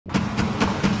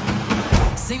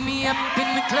See me up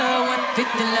in the club with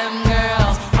 50 11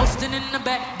 girls, posting in the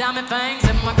back, diamond fangs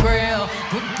in my grill.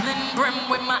 Brooklyn brim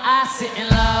with my eyes sitting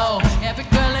low. Every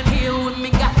girl in here with me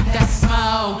got that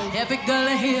smoke. Every girl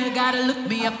in here gotta look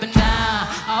me up and down.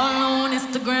 All on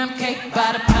Instagram, cake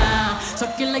by the pound.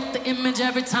 Circulate the image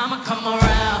every time I come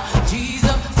around.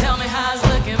 Jesus, tell me how it's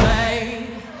looking,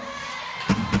 babe.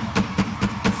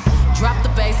 Drop the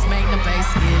bass, make the bass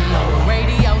get lower.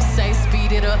 Radio say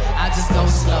speed it up, I just go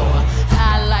slower.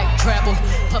 High like treble,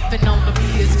 puffin' on the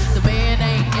beers. The man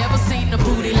ain't ever seen a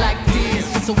booty like this.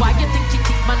 So why you think you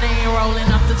keep my name rolling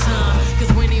off the tongue?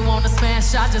 Cause when he wanna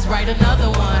smash, I just write another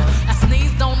one. I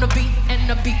sneezed on the beat and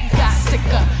the beat got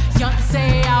sicker.